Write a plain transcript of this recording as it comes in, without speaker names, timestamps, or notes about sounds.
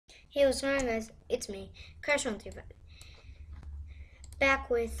Hey, what's going on, guys? It's me, Crash135, back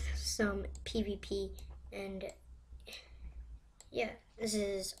with some PvP, and yeah, this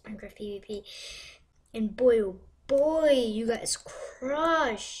is Minecraft PvP, and boy, oh boy, you guys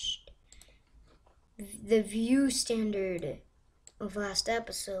crushed the view standard of last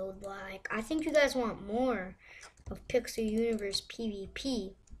episode. Like, I think you guys want more of Pixeluniverse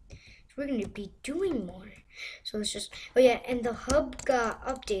PvP. We're going to be doing more. So let's just, oh yeah, and the hub got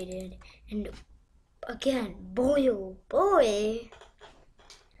updated, and again, boy oh boy,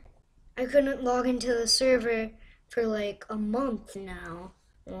 I couldn't log into the server for like a month now.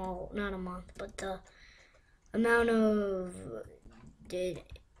 Well, not a month, but the amount of,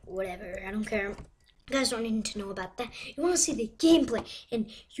 whatever, I don't care. You guys don't need to know about that. You want to see the gameplay, and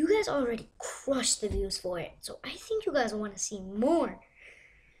you guys already crushed the views for it. So I think you guys want to see more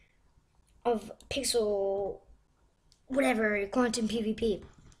of Pixel, whatever, Quantum PvP.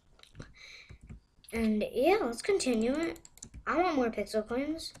 And yeah, let's continue it. I want more pixel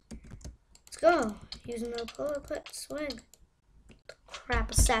coins. Let's go. Using the polar clip swag.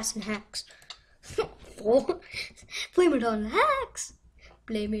 Crap, assassin hacks. Blame it on the hacks.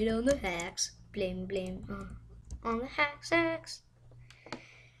 Blame it on the hacks. Blame on the hacks.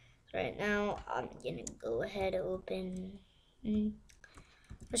 Right now, I'm gonna go ahead and open.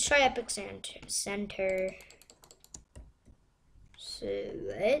 Let's try Epic Center. So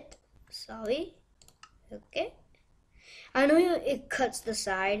what? Sorry. Okay. I know it cuts the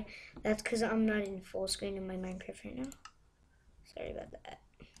side. That's because I'm not in full screen in my Minecraft right now. Sorry about that.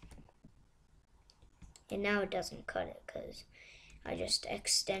 And now it doesn't cut it because I just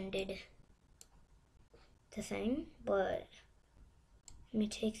extended the thing. But let me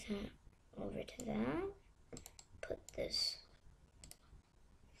take that over to that. Put this.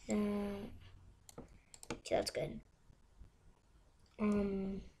 That. Okay, that's good.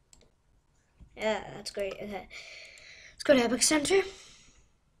 Yeah, that's great. Okay. Let's go to Epic Center.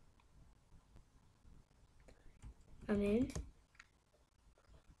 I'm in.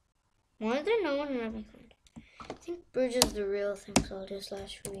 Why is there no one in Epic Center? I think Bridge is the real thing, so I'll just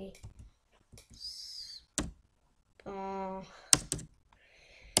slash free.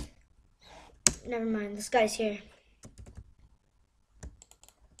 Never mind, this guy's here.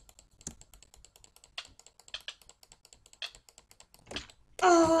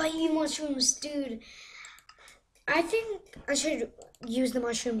 Oh, I eat mushrooms, dude. I think I should use the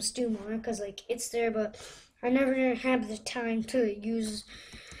mushroom stew more because, like, it's there, but I never have the time to use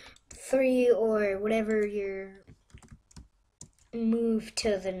 3 or whatever your move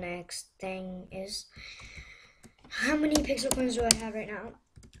to the next thing is. How many pixel coins do I have right now?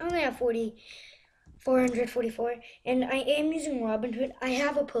 I only have 444, and I am using Robin Hood. I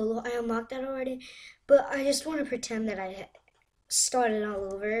have a polo. I unlocked that already, but I just want to pretend that I started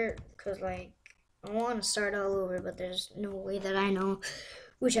all over because, like, I want to start all over, but there's no way that I know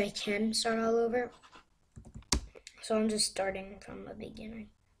which I can start all over. So I'm just starting from the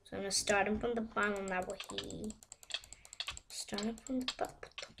beginning. So I'm going to start him from the bottom. That way he started from the bottom.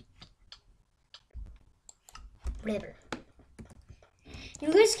 Whatever.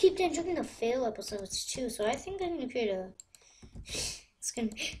 You guys keep enjoying the fail episodes too, so I think I'm going to create a... It's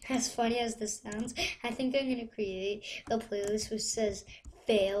gonna, as funny as this sounds, I think I'm going to create a playlist which says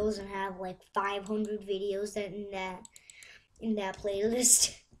fails and have like 500 videos that in that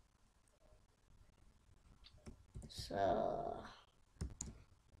playlist. So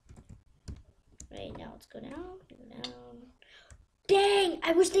right now, let's go down. Dang!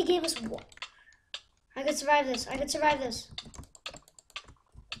 I wish they gave us one. I could survive this.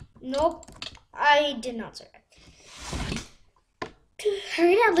 Nope, I did not survive. I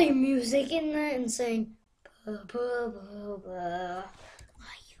could have like music in that and saying, "Ba ba ba ba."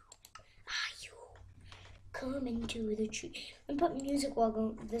 Coming to the tree. And put music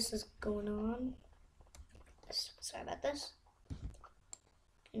while this is going on. Sorry about this.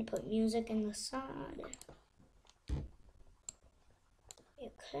 And put music in the side.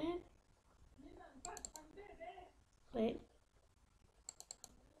 Okay. Wait.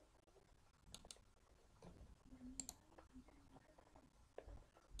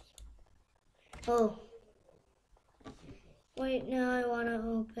 Oh. Wait, now I want to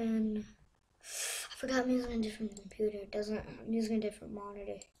open. I forgot music on a different computer. It doesn't music on a different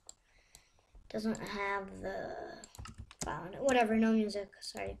monitor. Doesn't have the file in it. Whatever, no music.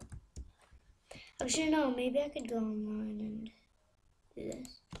 Sorry. Actually, no. Maybe I could go online and do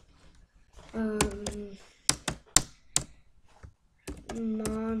this.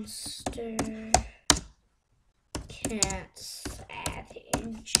 Monster Cat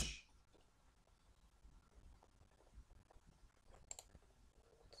Savage.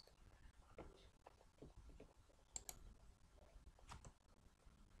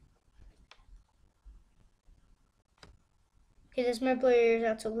 Okay, this might blow your ears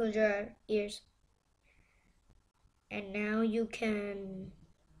out, so close your ears. And now you can...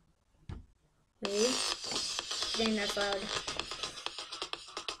 Wait. Dang, that's loud.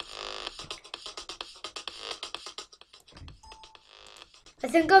 I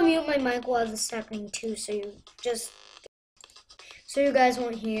think I'll mute my mic while this is happening too, so you guys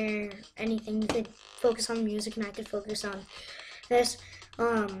won't hear anything. You could focus on music and I could focus on this.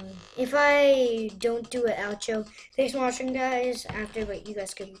 If I don't do an outro, thanks for watching, guys. After, but you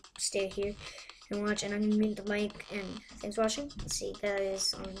guys can stay here and watch, and I'm gonna mute the mic. And thanks for watching. See you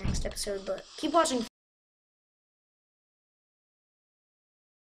guys on the next episode. But keep watching.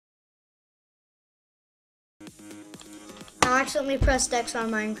 I accidentally pressed X on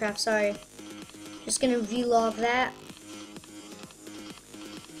Minecraft. Sorry. Just gonna vlog that.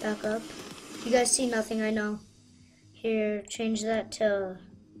 Back up. You guys see nothing, I know. Here, change that to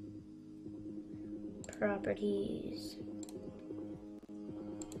properties.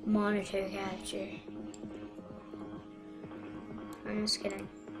 Monitor capture. I'm just kidding.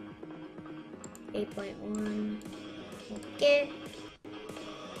 8.1. Okay.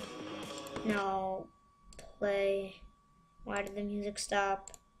 Now, play. Why did the music stop?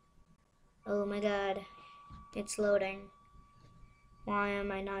 Oh my god. It's loading. Why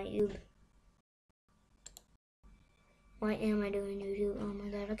am I not YouTube? Why am I doing YouTube? Oh my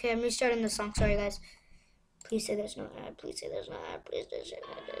god. Okay, I'm restarting the song. Sorry, guys. Please say there's no ad. Please say there's no ad. Please say there's no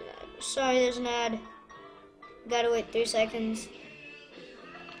ad. Sorry, there's an ad. Gotta wait 3 seconds.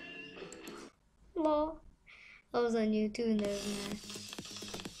 Lol. I was on YouTube and there's an ad.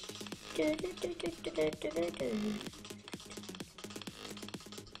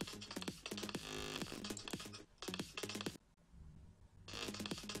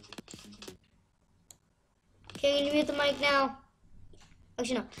 Okay, can you mute the mic now?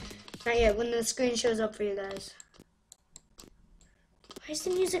 Actually, no. Not yet. When the screen shows up for you guys. Why is the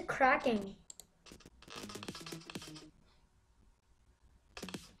music cracking?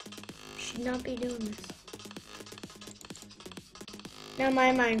 Should not be doing this. Now my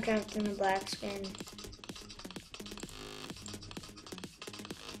Minecraft's in the black screen.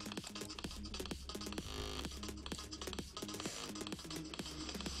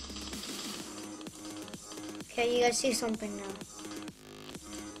 Okay, you guys see something now.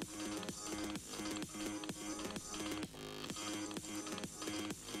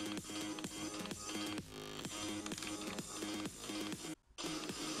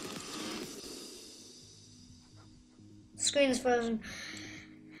 Screen's frozen.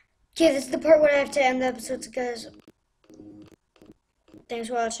 Okay, this is the part where I have to end the episodes, guys. Thanks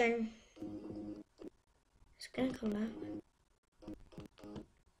for watching. It's gonna come back.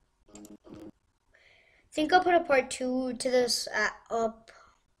 I think I'll put a part 2 to this up.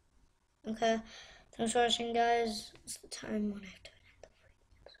 Okay. Thanks for watching, guys. It's the time when I have to end the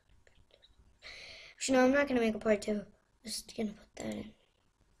episode. Actually, no, I'm not gonna make a part 2. Just gonna put that in.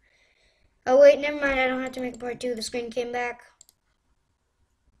 Oh wait, never mind. I don't have to make a part 2. The screen came back.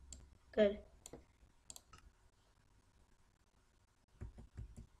 Good.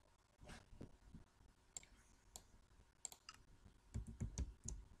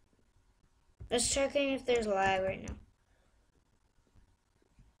 Just checking if there's lag right now.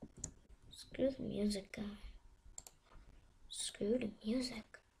 Screw the music, guy. Screw the music.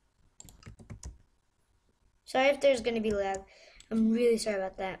 Sorry if there's gonna be lag. I'm really sorry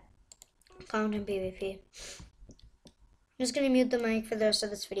about that. Comment on PVP. I'm just gonna mute the mic for the rest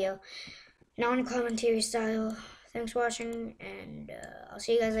of this video. Non-commentary style. Thanks for watching, and I'll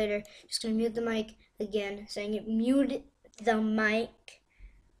see you guys later. Just gonna mute the mic again, saying it. Mute the mic.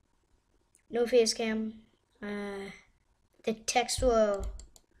 No face cam. The text will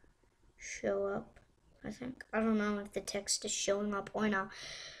show up, I think. I don't know if the text is showing up or not.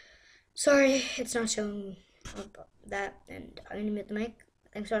 Sorry, it's not showing up that, and I'm gonna mute the mic.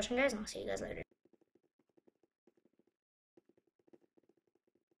 Thanks for watching, guys, and I'll see you guys later.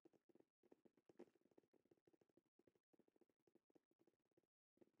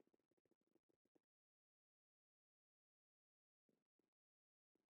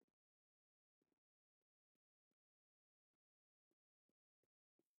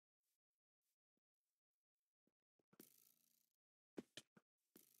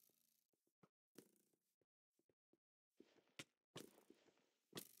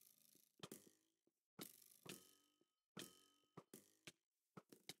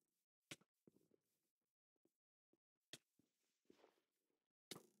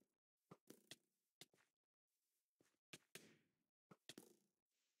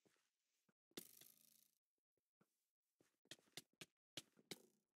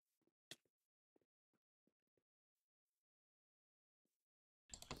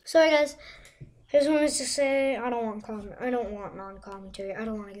 Sorry guys, I just wanted to say I don't want non-commentary. I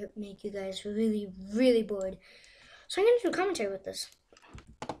don't want to make you guys really, really bored. So I'm gonna do commentary with this.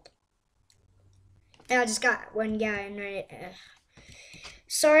 And I just got one guy and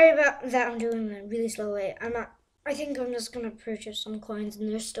sorry about that. I'm doing it a really slow way. I think I'm just gonna purchase some coins in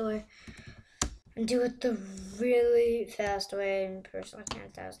their store and do it the really fast way in person.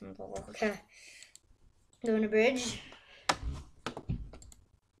 10,000. Okay. Doing a bridge.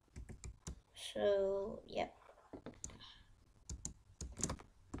 So, yep.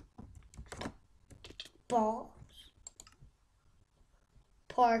 Balls.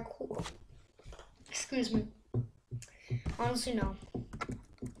 Parkour. Excuse me. Honestly, no.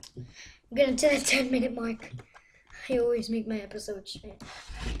 I'm getting to that 10-minute mark. I always make my episodes short.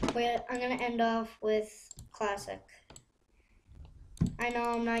 But I'm gonna end off with classic. I know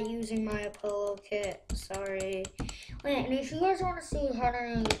I'm not using my Apollo kit. Sorry. Wait, and if you guys want to see how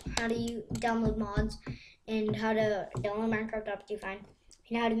to download mods and how to download Minecraft up to fine,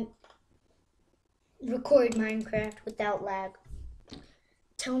 and how to record Minecraft without lag,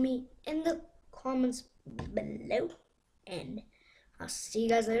 tell me in the comments below, and I'll see you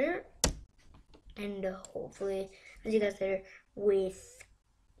guys later. And hopefully I'll see you guys later with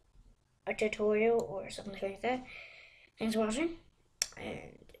a tutorial or something like that. Thanks for watching,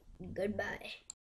 and goodbye.